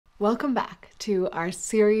Welcome back to our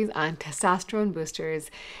series on testosterone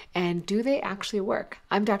boosters and do they actually work?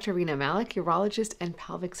 I'm Dr. Rena Malik, urologist and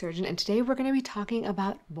pelvic surgeon, and today we're going to be talking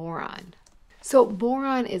about boron. So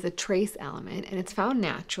boron is a trace element and it's found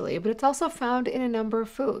naturally, but it's also found in a number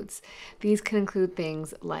of foods. These can include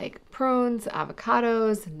things like prunes,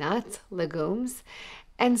 avocados, nuts, legumes,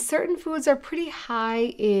 and certain foods are pretty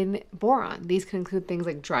high in boron. These can include things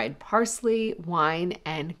like dried parsley, wine,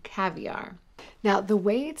 and caviar. Now, the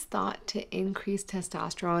way it's thought to increase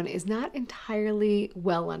testosterone is not entirely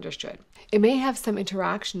well understood. It may have some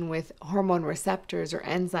interaction with hormone receptors or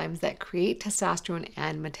enzymes that create testosterone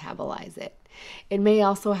and metabolize it. It may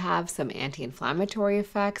also have some anti-inflammatory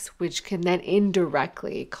effects, which can then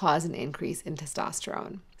indirectly cause an increase in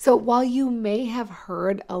testosterone. So while you may have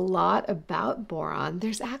heard a lot about boron,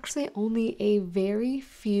 there's actually only a very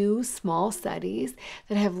few small studies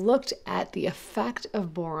that have looked at the effect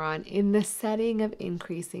of boron in the setting of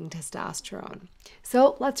increasing testosterone.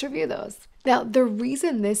 So let's review those. Now, the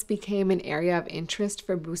reason this became an area of interest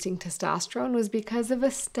for boosting testosterone was because of a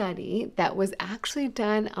study that was actually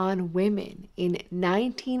done on women in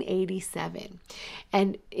 1987.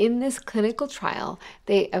 And in this clinical trial,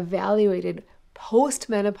 they evaluated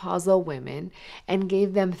postmenopausal women and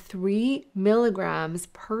gave them 3 milligrams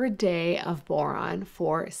per day of boron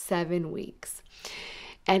for 7 weeks.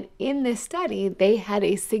 And in this study, they had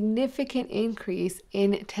a significant increase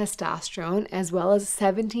in testosterone as well as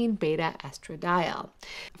 17-beta estradiol.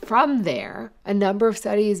 From there, a number of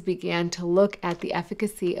studies began to look at the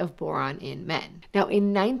efficacy of boron in men. Now,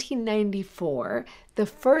 in 1994, the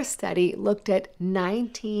first study looked at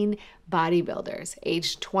 19 bodybuilders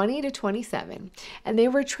aged 20 to 27, and they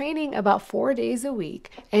were training about 4 days a week.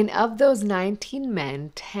 And of those 19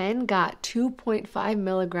 men, 10 got 2.5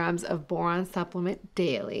 milligrams of boron supplement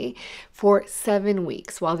daily for 7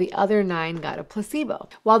 weeks, while the other 9 got a placebo.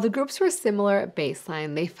 While the groups were similar at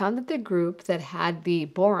baseline, they found that the group that had the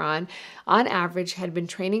boron, on average, had been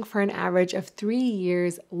training for an average of 3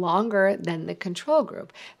 years longer than the control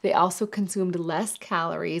group. They also consumed less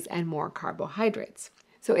calories and more carbohydrates.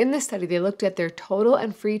 So in this study, they looked at their total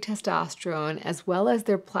and free testosterone as well as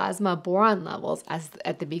their plasma boron levels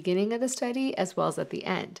at the beginning of the study as well as at the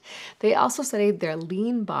end. They also studied their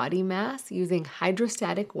lean body mass using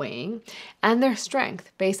hydrostatic weighing and their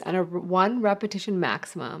strength based on a 1 repetition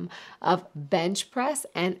maximum of bench press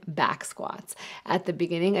and back squats at the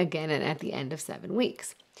beginning, again, and at the end of 7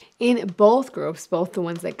 weeks. In both groups, both the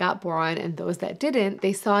ones that got boron and those that didn't,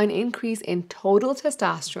 they saw an increase in total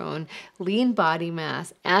testosterone, lean body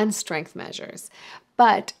mass, and strength measures.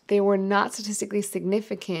 But they were not statistically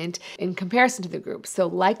significant in comparison to the group. So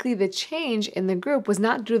likely the change in the group was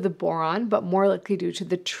not due to the boron, but more likely due to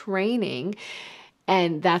the training.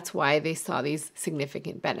 And that's why they saw these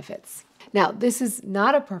significant benefits. Now, this is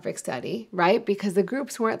not a perfect study, right? Because the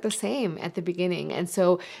groups weren't the same at the beginning. And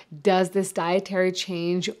so does this dietary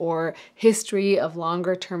change or history of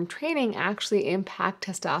longer term training actually impact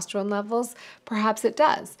testosterone levels? Perhaps it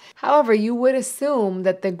does. However, you would assume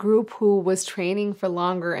that the group who was training for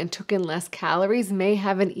longer and took in less calories may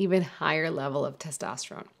have an even higher level of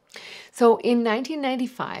testosterone. So in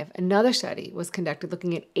 1995, another study was conducted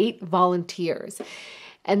looking at 8 volunteers.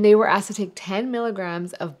 And they were asked to take 10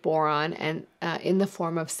 milligrams of boron and in the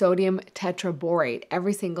form of sodium tetraborate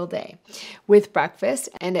every single day with breakfast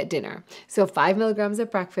and at dinner. So 5 milligrams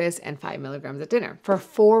at breakfast and 5 milligrams at dinner for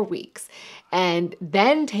 4 weeks. And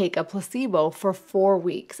then take a placebo for 4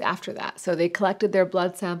 weeks after that. So they collected their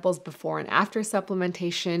blood samples before and after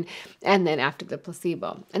supplementation and then after the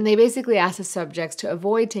placebo. And they basically asked the subjects to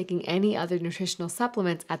avoid taking any other nutritional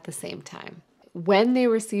supplements at the same time. When they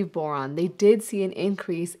received boron, they did see an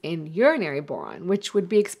increase in urinary boron, which would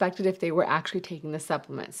be expected if they were actually taking the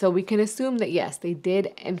supplement. So we can assume that yes, they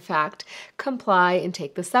did in fact comply and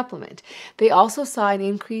take the supplement. They also saw an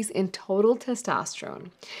increase in total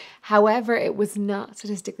testosterone. However, it was not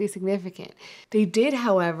statistically significant. They did,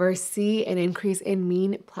 however, see an increase in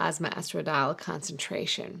mean plasma estradiol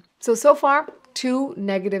concentration. So far, 2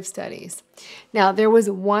 negative studies. Now, there was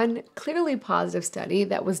one clearly positive study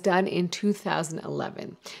that was done in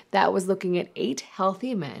 2011 that was looking at 8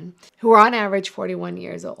 healthy men who were on average 41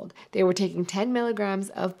 years old. They were taking 10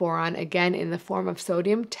 milligrams of boron, again in the form of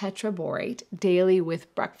sodium tetraborate, daily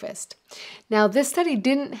with breakfast. Now, this study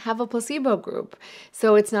didn't have a placebo group,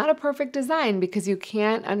 so it's not a perfect design because you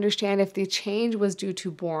can't understand if the change was due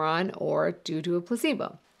to boron or due to a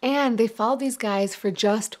placebo. And they followed these guys for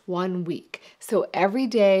just 1 week. So every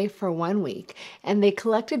day for 1 week. And they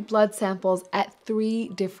collected blood samples at 3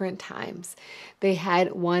 different times. They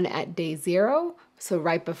had one at day 0, so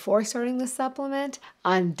right before starting the supplement,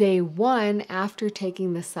 on day 1 after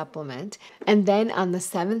taking the supplement, and then on the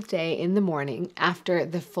 7th day in the morning after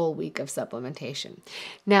the full week of supplementation.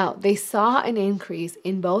 Now, they saw an increase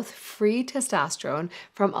in both free testosterone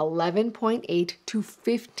from 11.8 to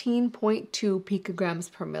 15.2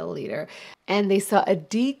 picograms per milliliter, and they saw a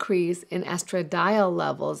decrease in estradiol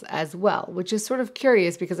levels as well, which is sort of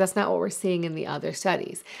curious because that's not what we're seeing in the other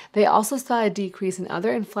studies. They also saw a decrease in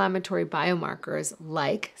other inflammatory biomarkers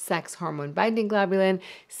like sex hormone binding globulin,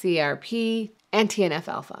 CRP, and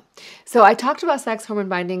TNF-alpha. So I talked about sex hormone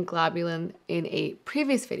binding globulin in a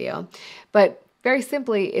previous video, but very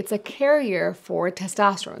simply, it's a carrier for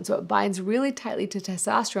testosterone. So it binds really tightly to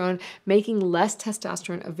testosterone, making less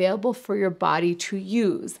testosterone available for your body to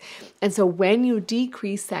use. And so when you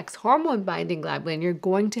decrease sex hormone binding globulin, you're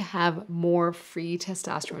going to have more free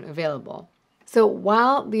testosterone available. So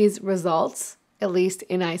while these results, at least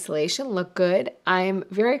in isolation, look good, I'm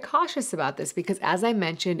very cautious about this because, as I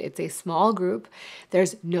mentioned, it's a small group,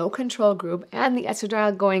 there's no control group, and the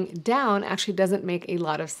estradiol going down actually doesn't make a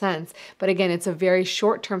lot of sense. But again, it's a very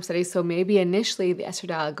short-term study, so maybe initially the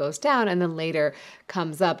estradiol goes down and then later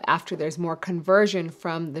comes up after there's more conversion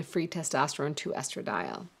from the free testosterone to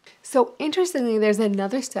estradiol. So interestingly, there's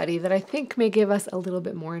another study that I think may give us a little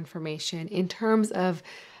bit more information in terms of,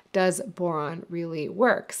 does boron really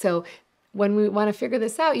work? So when we want to figure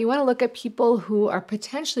this out, you want to look at people who are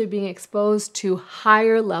potentially being exposed to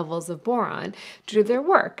higher levels of boron due to their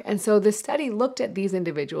work. And so the study looked at these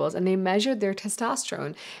individuals and they measured their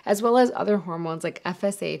testosterone as well as other hormones like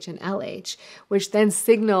FSH and LH, which then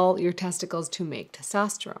signal your testicles to make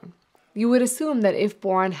testosterone. You would assume that if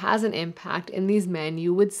boron has an impact in these men,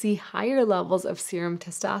 you would see higher levels of serum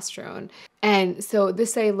testosterone. And so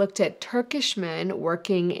this study looked at Turkish men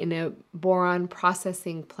working in a boron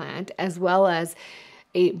processing plant as well as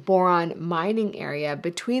a boron mining area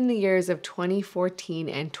between the years of 2014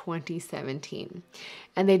 and 2017.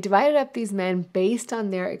 And they divided up these men based on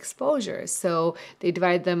their exposure. So they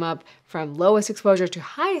divided them up from lowest exposure to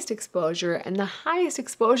highest exposure, and the highest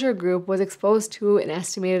exposure group was exposed to an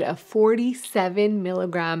estimated of 47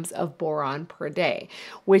 milligrams of boron per day,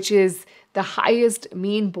 which is the highest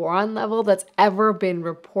mean boron level that's ever been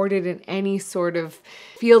reported in any sort of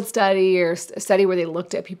field study or study where they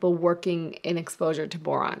looked at people working in exposure to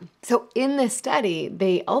boron. So in this study,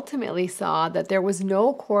 they ultimately saw that there was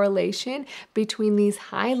no correlation between these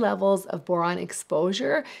high levels of boron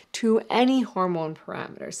exposure to any hormone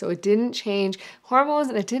parameter. So it didn't change hormones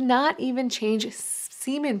and it did not even change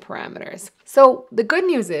semen parameters. So the good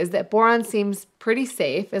news is that boron seems pretty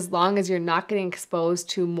safe as long as you're not getting exposed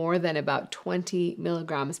to more than about 20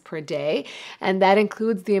 milligrams per day. And that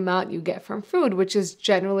includes the amount you get from food, which is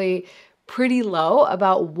generally pretty low,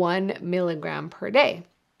 about 1 milligram per day.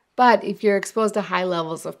 But if you're exposed to high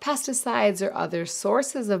levels of pesticides or other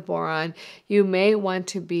sources of boron, you may want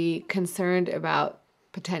to be concerned about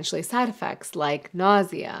potentially side effects like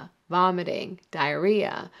nausea, vomiting,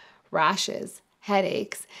 diarrhea, rashes,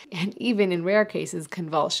 headaches, and even in rare cases,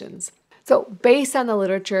 convulsions. So based on the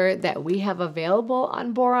literature that we have available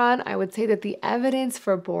on boron, I would say that the evidence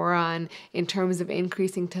for boron in terms of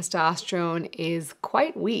increasing testosterone is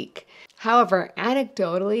quite weak. However,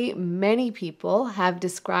 anecdotally, many people have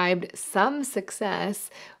described some success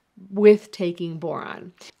with taking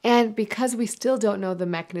boron. And because we still don't know the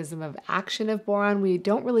mechanism of action of boron, we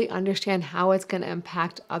don't really understand how it's going to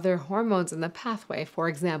impact other hormones in the pathway, for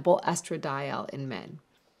example, estradiol in men.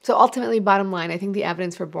 So ultimately, bottom line, I think the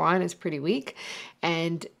evidence for boron is pretty weak,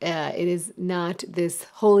 and it is not this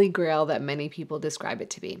holy grail that many people describe it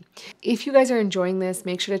to be. If you guys are enjoying this,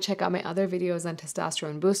 make sure to check out my other videos on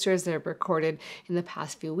testosterone boosters that are recorded in the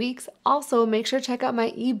past few weeks. Also, make sure to check out my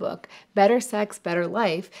ebook, Better Sex, Better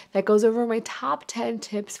Life, that goes over my top 10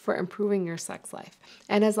 tips for improving your sex life.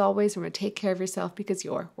 And as always, remember to take care of yourself because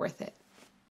you're worth it.